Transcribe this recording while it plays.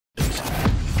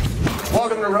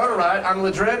Welcome to Rotor Riot. I'm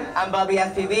Drib. I'm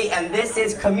BubbyFPV, and this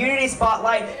is Community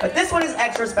Spotlight. But this one is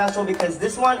extra special because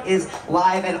this one is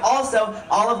live, and also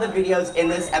all of the videos in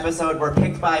this episode were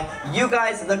picked by you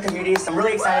guys, the community. So I'm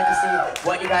really excited to see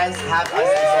what you guys have us in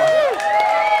store.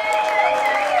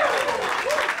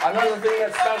 Another thing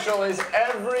that's special is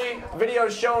every video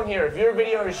shown here. If your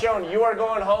video is shown, you are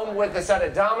going home with a set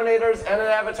of Dominators and an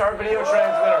Avatar video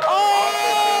transmitter. Oh,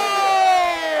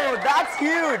 that's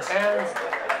huge! And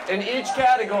in each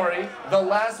category, the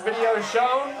last video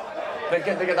shown, they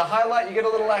get the highlight, you get a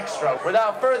little extra.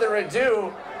 Without further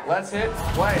ado, let's hit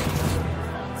play.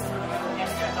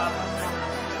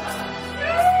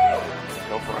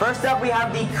 First up, we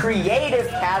have the creative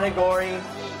category.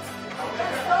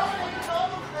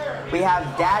 We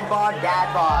have Dad Bod.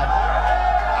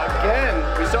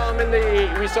 Again, we saw him in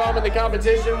the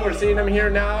competition. We're seeing him here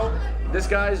now. This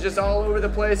guy's just all over the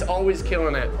place, always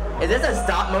killing it. Is this a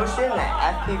stop motion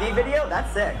FPV video?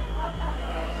 That's sick.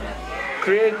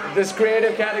 This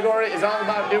creative category is all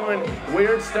about doing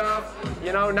weird stuff,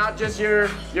 you know, not just your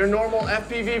normal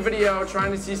FPV video,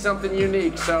 trying to see something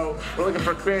unique. So we're looking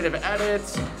for creative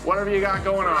edits, whatever you got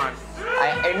going on.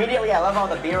 I love all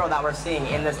the B-roll that we're seeing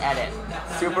in this edit.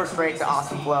 Super straight to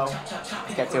awesome flow.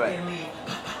 Let's get to it.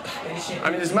 I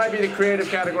mean, this might be the creative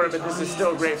category, but this is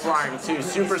still great flying too.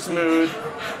 Super smooth.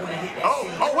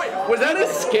 Oh wait, was that a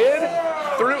skid?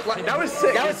 That was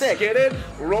sick. That was sick. Skidded,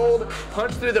 rolled,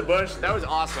 punched through the bush. That was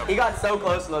awesome. He got so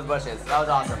close to those bushes. That was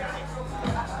awesome.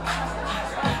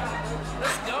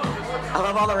 I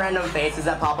love all the random faces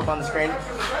that pop up on the screen.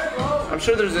 I'm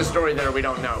sure there's a story there we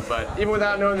don't know, but even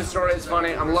without knowing the story, it's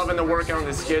funny. I'm loving the work on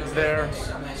the skids there.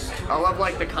 I love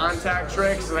like the contact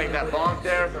tricks, like that bonk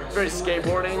there. Very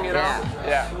skateboarding, you know?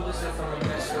 Yeah.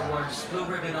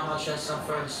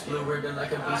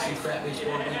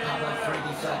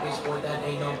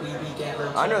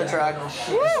 Under the track.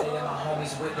 Woo!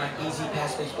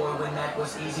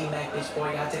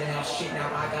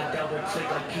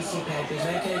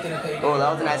 Oh,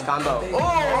 that was a nice combo. Oh! I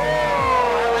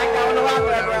like that one a lot,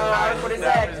 bro. That was what he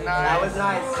said. That was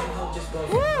nice.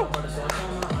 Woo!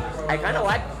 I kind of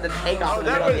like the takeoff. Oh,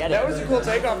 that was a cool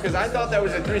takeoff because I thought that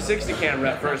was a 360 camera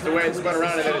at first, the way it spun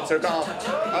around and then it took off.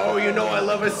 Oh, you know I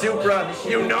love a Supra.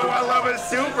 You know I love a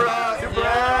Supra.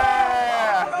 Yeah.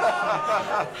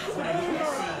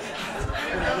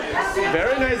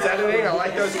 Very nice editing. I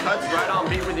like those cuts right on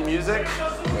beat with the music.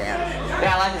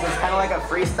 Yeah, I like this. It's kind of like a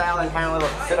freestyle and kind of a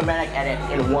little cinematic edit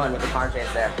in one with the car chase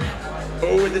there.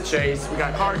 Oh, with the chase. We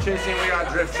got car chasing, we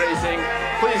got drift chasing.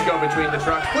 Please go between the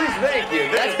trucks. Please, thank you.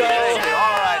 Let's go.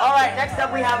 All right, next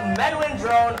up we have Medlin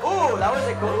Drone. Ooh, that was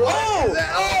a cool one.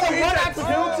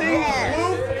 Tilting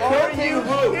loop? Are you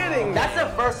kidding? That's the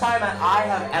first time that I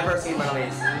have ever seen one of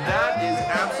these. That is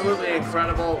absolutely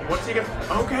incredible. What's he gonna...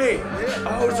 Okay.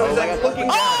 Oh, so he's like looking...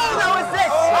 Oh, that was sick.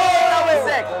 Oh, that was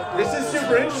sick. This is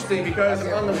super interesting because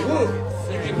on the loop,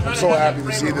 I'm so happy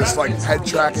to see this like head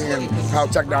tracking and how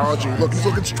technology looking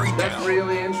straight down. That's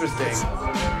really interesting.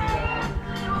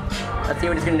 Let's see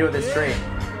what he's gonna do with this tree.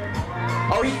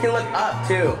 Oh, he can look up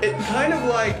too. It kind of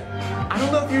like, I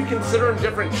don't know if you'd consider them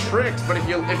different tricks, but if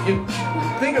you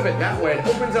think of it that way, it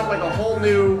opens up like a whole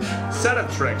new set of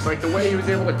tricks. Like the way he was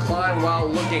able to climb while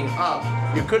looking up.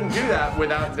 You couldn't do that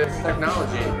without this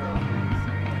technology.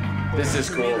 This is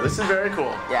cool. This is very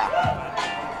cool. Yeah.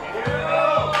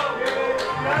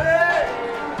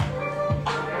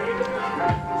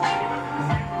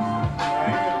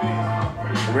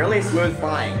 Really smooth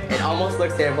flying. It almost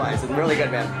looks terrifying. It's really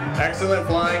good, man. Excellent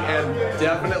flying and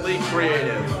definitely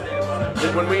creative.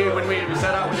 When we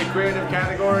set out with the creative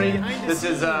category, this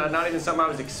is not even something I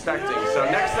was expecting. So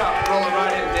next up, rolling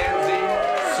right in, Danzy.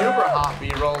 Super hot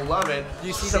B-roll, love it.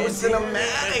 So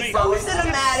cinematic. So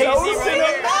cinematic. So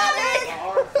cinematic.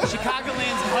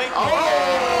 Chicagoland's hype.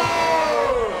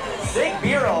 Oh! Sick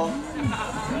B-roll.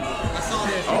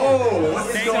 Oh,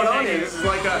 what's going on here? This is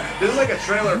like a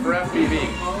trailer for FPV.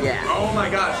 Yeah. Oh my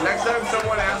gosh. Next time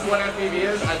someone asks what FPV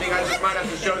is, I think I just might have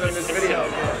to show them this video.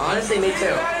 Honestly, me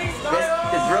too. This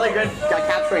is really good at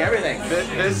capturing everything.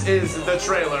 This is the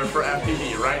trailer for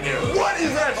FPV right here. What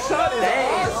is that shot?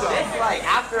 It's awesome. This like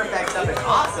After Effects stuff is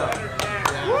awesome.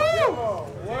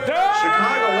 Woo!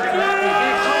 Chicago looking at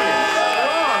FPV coming in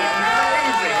strong.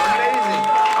 Amazing.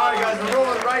 All right, guys, we're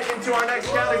rolling right into our next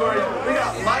category. We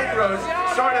got micros.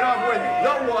 Starting off with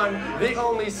the one, the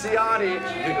only Ciotti,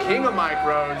 the king of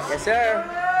micros. Yes, sir.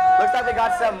 Looks like we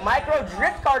got some micro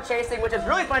drift car chasing, which is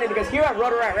really funny because here at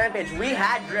Rotor Riot Rampage, we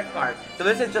had drift cars. So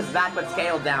this is just that, but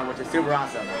scaled down, which is super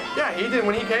awesome. Yeah, he did.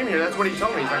 When he came here, that's what he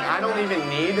told me. He's like, I don't even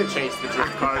need to chase the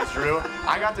drift cars, Drew.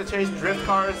 I got to chase drift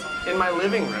cars in my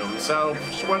living room, so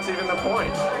what's even the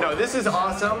point? No, this is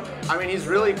awesome. I mean, he's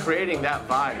really creating that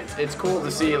vibe. It's cool to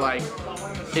see, like,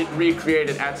 it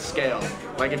recreated at scale.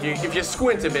 Like, if you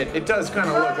squint a bit, it does kind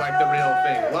of look like the real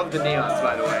thing. Love the neons,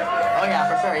 by the way. Oh yeah,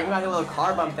 for sure. Even got a little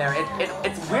car bump there.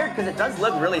 It's weird because it does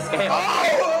look really scaled.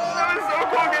 Oh, that was so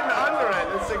cool getting under it.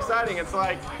 It's exciting. It's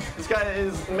like, this guy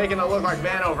is making it look like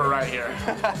Vanover right here.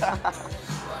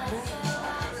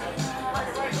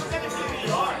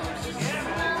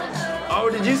 Oh,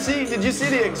 did you see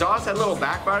the exhaust, that little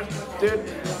backfires? Dude,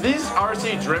 these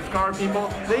RC drift car people,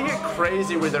 they get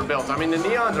crazy with their builds. I mean, the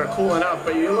neons are cool enough,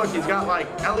 but you look, he's got like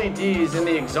LEDs in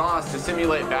the exhaust to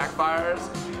simulate backfires.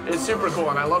 It's super cool,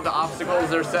 and I love the obstacles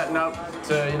they're setting up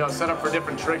to, you know, set up for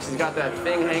different tricks. He's got that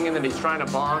thing hanging that he's trying to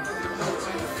bonk.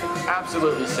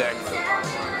 Absolutely sick.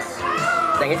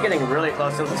 Dang, it's getting really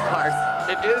close to those cars.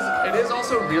 It is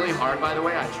also really hard, by the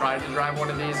way. I tried to drive one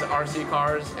of these RC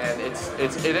cars, and it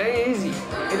ain't easy.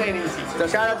 It ain't easy. So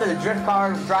shout out to the drift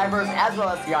car drivers as well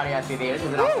as BubbyFPV. This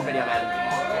is an awesome video, man.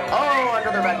 Oh,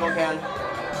 under the Red Bull can.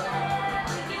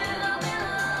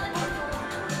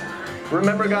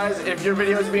 Remember, guys, if your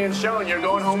video is being shown, you're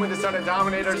going home with a set of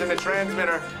Dominators and a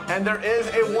transmitter, and there is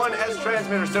a 1S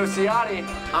transmitter. So, Ciati,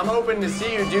 I'm hoping to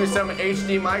see you do some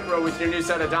HD micro with your new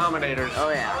set of Dominators. Oh,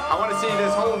 yeah. I want to see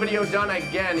this whole video done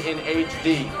again in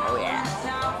HD. Oh, yeah.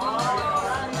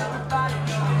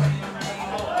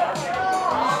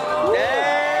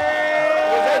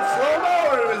 Was that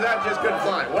slow-mo, or was that just good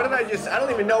flying? What did I don't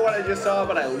even know what I just saw,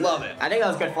 but I love it. I think that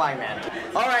was good flying, man.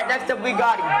 All right, next up we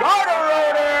got Rotor.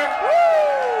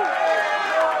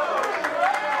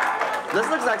 This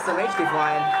looks like some HD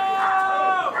flying.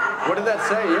 What did that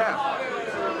say? Yeah.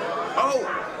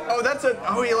 Oh, that's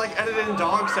he like edited in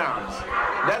dog sounds.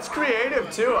 That's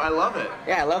creative too. I love it.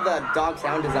 Yeah, I love the dog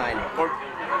sound design.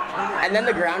 And then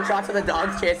the ground shots of the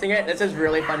dogs chasing it. This is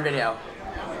really fun video.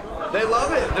 They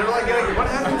love it. They're like, what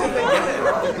happens if they get it?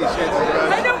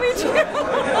 I know, me too.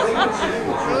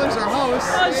 There's our house.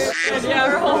 Oh, shit. Yeah,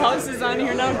 our whole house is on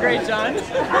here now. Great, John.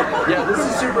 Yeah, this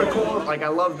is super cool. Like, I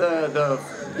love the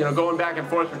you know, going back and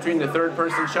forth between the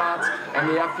third-person shots and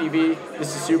the FPV.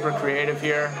 This is super creative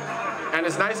here. And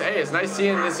it's nice, it's nice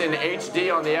seeing this in HD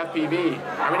on the FPV.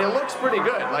 I mean, it looks pretty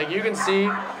good. Like, you can see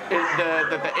that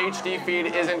the HD feed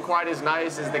isn't quite as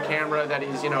nice as the camera that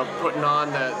he's, you know, putting on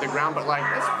the ground, but like,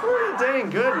 that's pretty dang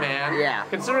good, man. Yeah.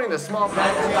 Considering the small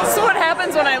package. So what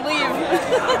happens when I leave?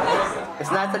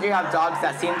 It's nice that you have dogs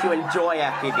that seem to enjoy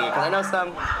FPV, because I know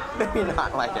some maybe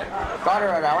not like it.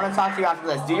 Rotor, I want to talk to you after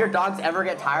this. Do your dogs ever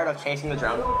get tired of chasing the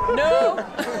drone? No.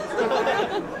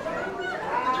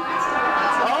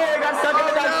 Stuck in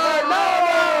the dog's foot.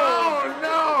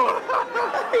 No!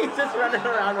 He's just running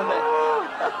around with it.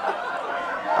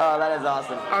 Oh, that is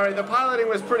awesome. All right, the piloting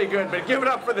was pretty good, but give it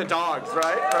up for the dogs,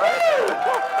 right?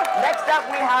 Next up,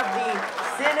 we have the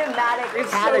cinematic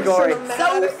category.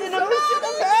 So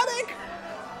cinematic.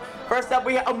 First up,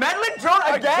 we have a meddling drone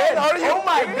again. Are you oh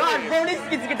my kidding? God, bro,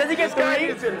 does he get Guy three?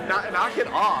 needs to knock it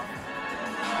off.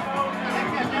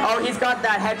 Oh, he's got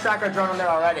that head tracker drone on there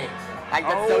already. Like,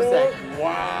 that's so sick.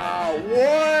 Wow,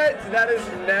 what? That is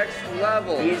next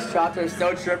level. These shots are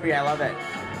so trippy, I love it.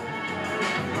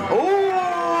 Ooh,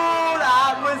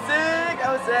 that was sick,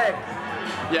 that was sick.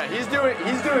 Yeah, he's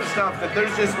doing stuff that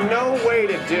there's just no way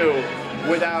to do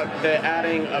without the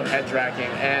adding of head tracking,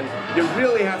 and you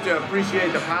really have to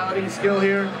appreciate the piloting skill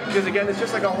here, because again, it's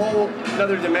just like a whole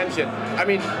another dimension. I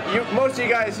mean, most of you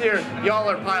guys here, y'all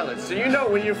are pilots, so you know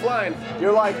when you're flying,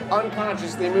 you're like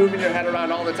unconsciously moving your head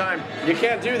around all the time. You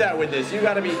can't do that with this. You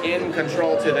got to be in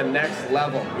control to the next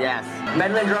level. Yes.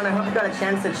 Meddling drone, I hope you got a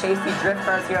chance to chase these drift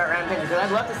cars here at Rampage, because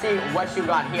I'd love to see what you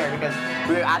got here, because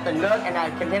we were at the Nook and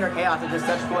at Container Chaos. It's just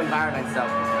such cool environments, so.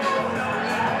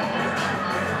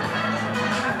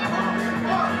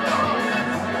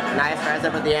 Nice rise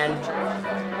up at the end.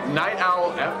 Night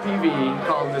Owl FPV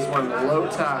called this one Low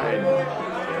Tide.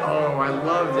 Oh, I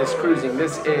love this cruising.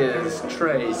 This is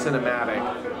Trey Cinematic.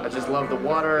 I just love the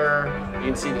water. You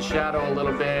can see the shadow a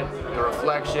little bit, the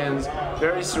reflections.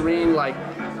 Very serene, like,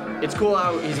 it's cool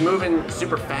how he's moving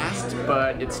super fast,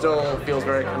 but it still feels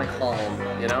very kind of calm,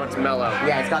 you know? It's mellow.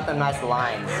 Yeah, it's got the nice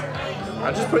lines.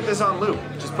 I just put this on loop.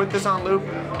 Just put this on loop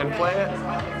and play it.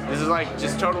 This is like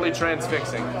just totally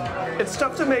transfixing. it's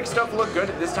tough to make stuff look good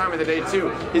at this time of the day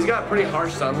too. He's got pretty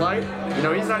harsh sunlight. You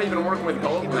know, he's not even working with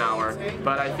golden hour,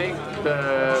 but I think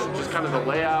just kind of the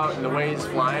layout and the way he's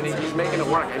flying, he's making it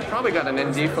work. He's probably got an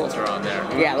ND filter on there.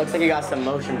 Yeah, it looks like you got some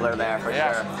motion blur there for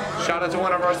sure. Shout out to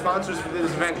one of our sponsors for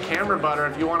this event, Camera Butter.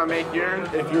 If you want to make your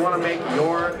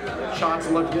shots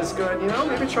look this good, you know,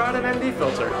 maybe try out an ND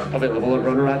filter. Available at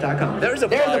rotorriot.com. There's a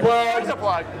plug. There's a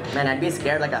plug. Man, I'd be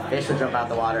scared like a fish would jump out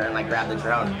the water and like grab the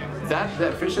drone. That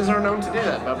fishes are known to do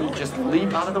that, Bubby. Just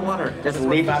leap out of the water. Just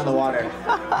leap out of the water.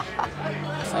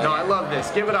 No, I love this.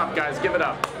 Give it up, guys. Give it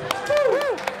up. Woo!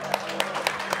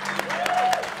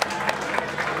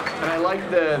 And I like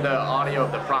the audio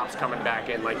of the props coming back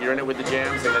in. Like you're in it with the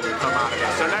jams and then you come out of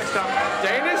it. So next up,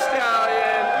 Danish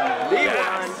Stallion.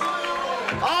 Yes.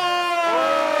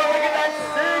 Oh, look at that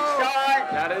sick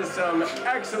shot. That is some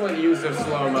excellent use of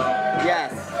slow-mo.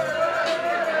 Yes.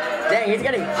 Dang, he's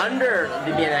getting under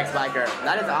the BMX biker.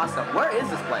 That is awesome. Where is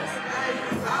this place?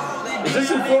 Is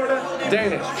this in Florida?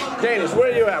 Danish, where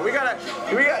are you at?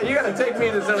 You gotta take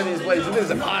me to some of these places. This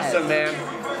is awesome, man.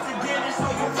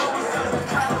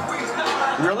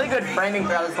 Really good framing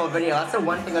throughout this whole video. That's the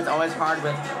one thing that's always hard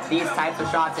with these types of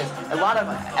shots is a lot of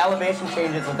elevation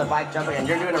changes with the bike jumping, and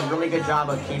you're doing a really good job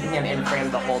of keeping him in frame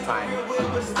the whole time.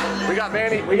 We got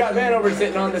Vanover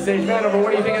sitting on the stage. Vanover,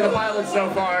 what do you think of the pilots so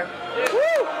far? Woo!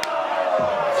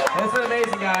 It's been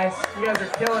amazing, guys. You guys are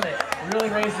killing it. Really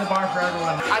raising the bar for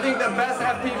everyone. I think the best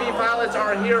FPV pilots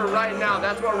are here right now.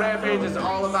 That's what Rampage is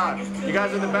all about. You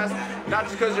guys are the best, not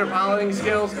just because of your piloting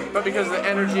skills, but because of the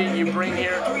energy you bring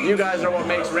here. You guys are what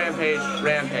makes Rampage,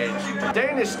 Rampage.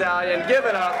 Danish Stallion, give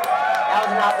it up. That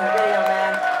was an awesome video,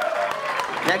 man.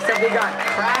 Next up, we got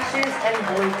crashes and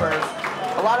bloopers.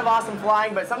 A lot of awesome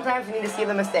flying, but sometimes we need to see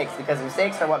the mistakes because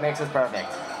mistakes are what makes us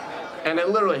perfect. And it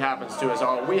literally happens to us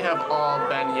all. We have all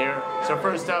been here. So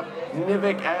first up,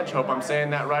 Nivik Edge, hope I'm saying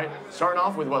that right. Starting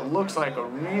off with what looks like a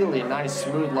really nice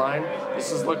smooth line. This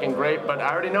is looking great, but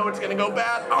I already know it's gonna go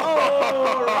bad.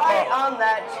 Oh, right on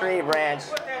that tree branch.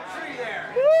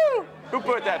 Woo! Who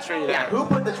put that tree there? Yeah, who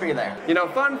put the tree there? You know,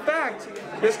 fun fact,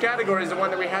 this category is the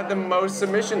one that we had the most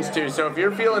submissions to. So if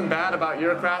you're feeling bad about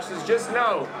your crashes, just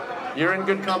know you're in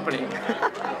good company.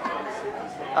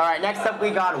 All right, next up we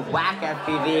got Whack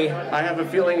FPV. I have a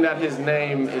feeling that his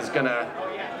name is gonna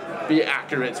be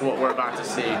accurate to what we're about to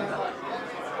see.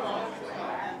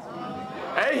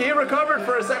 Hey, he recovered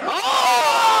for a second. Oh!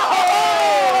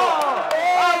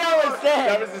 That was sick.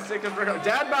 That was the sickest recovery.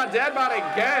 Dadbot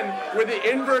again with the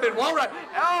inverted wall ride.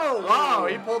 Oh, wow,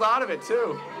 he pulled out of it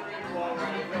too.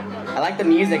 I like the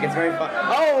music, it's very fun.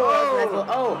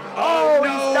 Oh, no,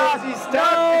 he's stuck. Is he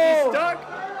stuck? No. Is he stuck?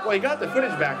 Well, he got the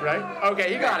footage back, right? Okay,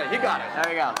 he got it. There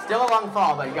we go. Still a long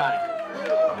fall, but he got it.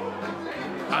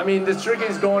 I mean, the trick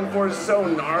he's going for is so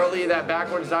gnarly, that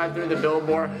backwards dive through the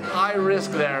billboard. High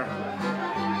risk there.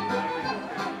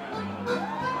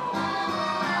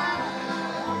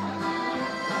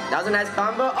 That was a nice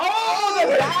combo. Oh,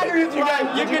 the battery! Did you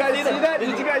guys see that?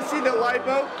 Did you guys see the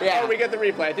lipo? Yeah. Oh, we get the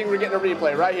replay. I think we're getting a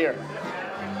replay right here.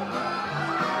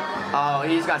 Oh,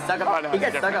 he just got stuck up. Oh, no, he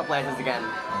gets stuck up places again.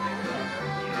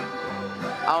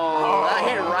 Oh, that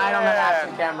hit right on the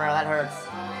action camera. That hurts.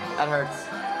 That hurts.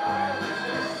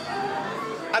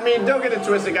 I mean, don't get it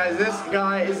twisted, guys. This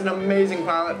guy is an amazing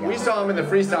pilot. We saw him in the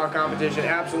freestyle competition,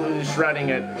 absolutely shredding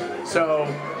it. So,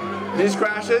 these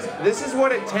crashes, this is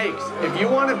what it takes. If you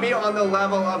want to be on the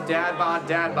level of Dadbot,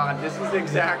 this is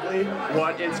exactly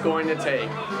what it's going to take.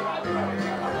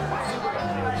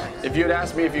 If you had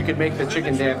asked me if you could make the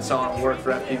chicken dance song work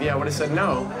for FPV, I would have said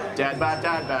no.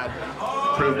 Dadbot.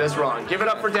 Proved us wrong. Give it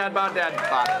up for Dadbot.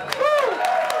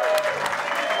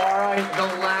 All right, the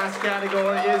last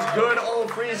category is good old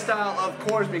freestyle, of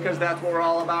course, because that's what we're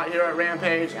all about here at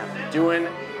Rampage, doing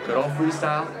good old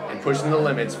freestyle and pushing the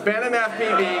limits. Phantom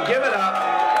FPV, give it up.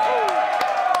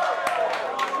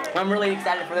 I'm really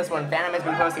excited for this one. Phantom has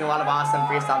been posting a lot of awesome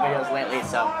freestyle videos lately,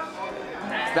 so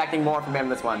expecting more from him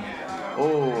this one.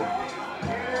 Ooh.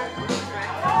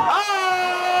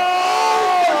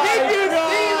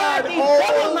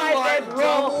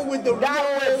 Double with the roll.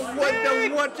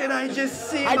 What did I just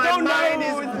see? My mind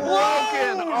is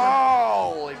broken.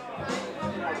 Oh.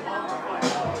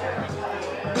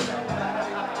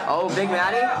 Oh, Big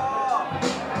Matty.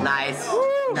 Nice.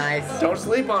 Woo. Nice. Don't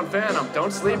sleep on Phantom.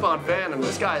 Don't sleep on Phantom.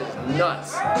 This guy is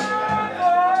nuts.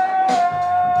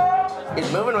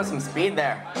 He's moving with some speed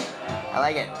there. I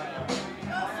like it.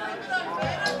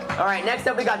 All right, next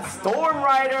up we got Storm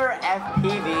Rider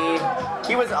FPV.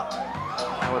 He was up.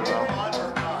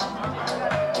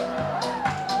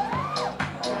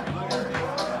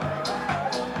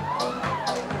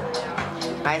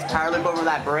 Nice power loop over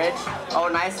that bridge. Oh,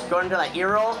 nice, going into that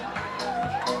E-roll.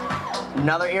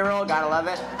 Another E-roll, gotta love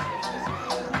it.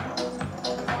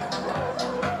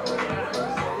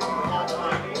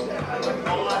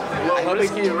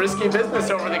 Risky business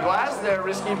over the glass there,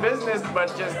 risky business, but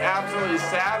just absolutely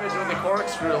savage with the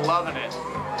corkscrew, loving it.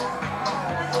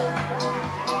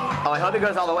 Oh, I hope he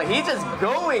goes all the way. He's just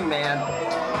going, man.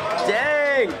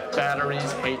 Dang! Batteries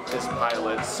hate this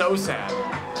pilot, so sad.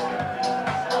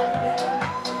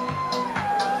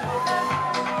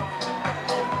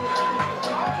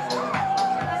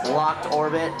 Locked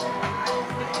orbit.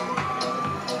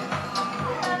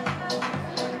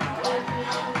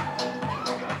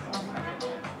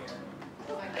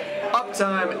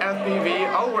 Uptime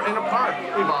FPV. Oh, we're in a park.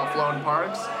 We've all flown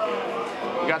parks.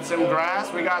 We got some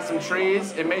grass, we got some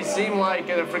trees. It may seem like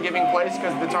a forgiving place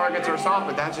because the targets are soft,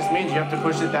 but that just means you have to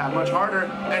push it that much harder,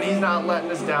 and he's not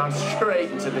letting us down, straight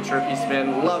into the trippy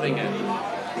spin, loving it.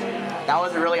 That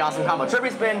was a really awesome combo.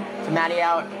 Trippy spin to Matty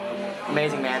out.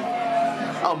 Amazing, man.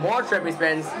 Oh, more trippy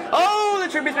spins. Oh, the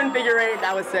trippy spin figure eight.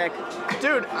 That was sick.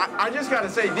 Dude, I just gotta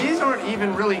say, these aren't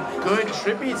even really good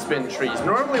trippy spin trees.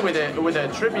 Normally with a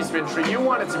trippy spin tree, you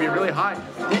want it to be really high.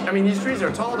 I mean, these trees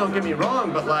are tall, don't get me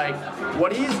wrong, but like,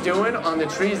 what he's doing on the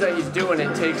trees that he's doing,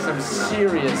 it takes some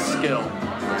serious skill.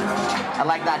 I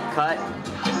like that cut.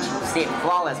 See,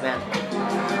 flawless, man.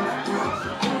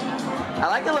 I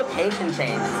like the location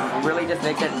change. It really just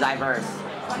makes it diverse.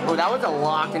 Oh, that was a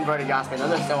locked inverted yaw spin.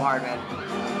 Those are so hard, man.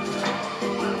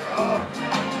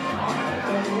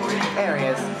 There he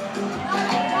is.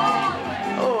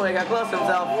 Oh, he got close to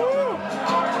himself. Woo!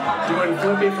 Doing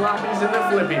flippy floppies and the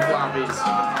flippy floppies.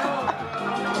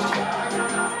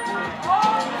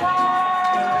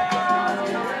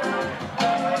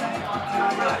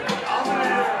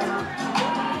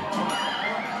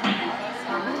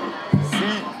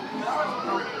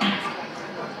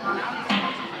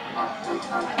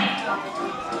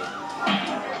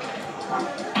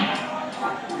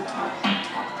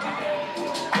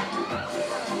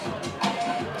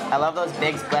 I love those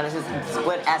big split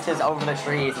S's over the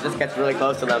trees. It just gets really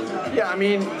close to them. Yeah, I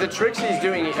mean, the tricks he's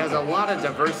doing, he has a lot of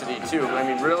diversity too. I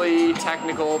mean, really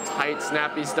technical, tight,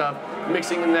 snappy stuff,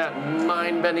 mixing in that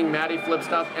mind-bending Matty flip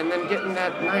stuff, and then getting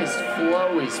that nice,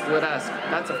 flowy split S.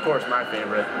 That's, of course, my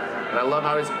favorite. And I love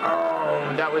how he's,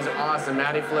 oh, that was awesome.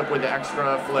 Matty flip with the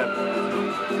extra flip.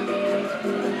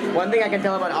 One thing I can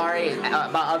tell about Ari,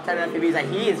 about uptime FPV, is that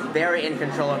he is very in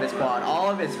control of his quad. All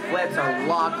of his flips are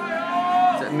locked.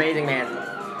 It's amazing, man.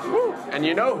 Woo. And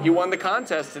you know, he won the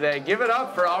contest today. Give it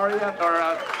up for Ari, or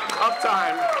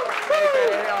Uptime,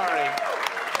 aka Ari.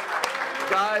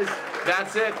 Guys,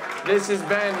 that's it. This has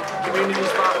been Community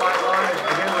Spotlight Live.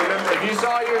 Again, remember, if you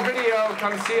saw your video,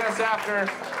 come see us after.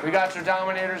 We got your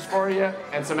Dominators for you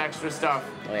and some extra stuff.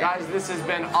 Oh, yeah. Guys, this has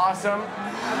been awesome.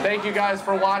 Thank you guys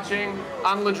for watching.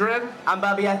 I'm Drib. I'm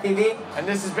BubbyFPV. And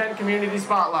this has been Community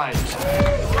Spotlight.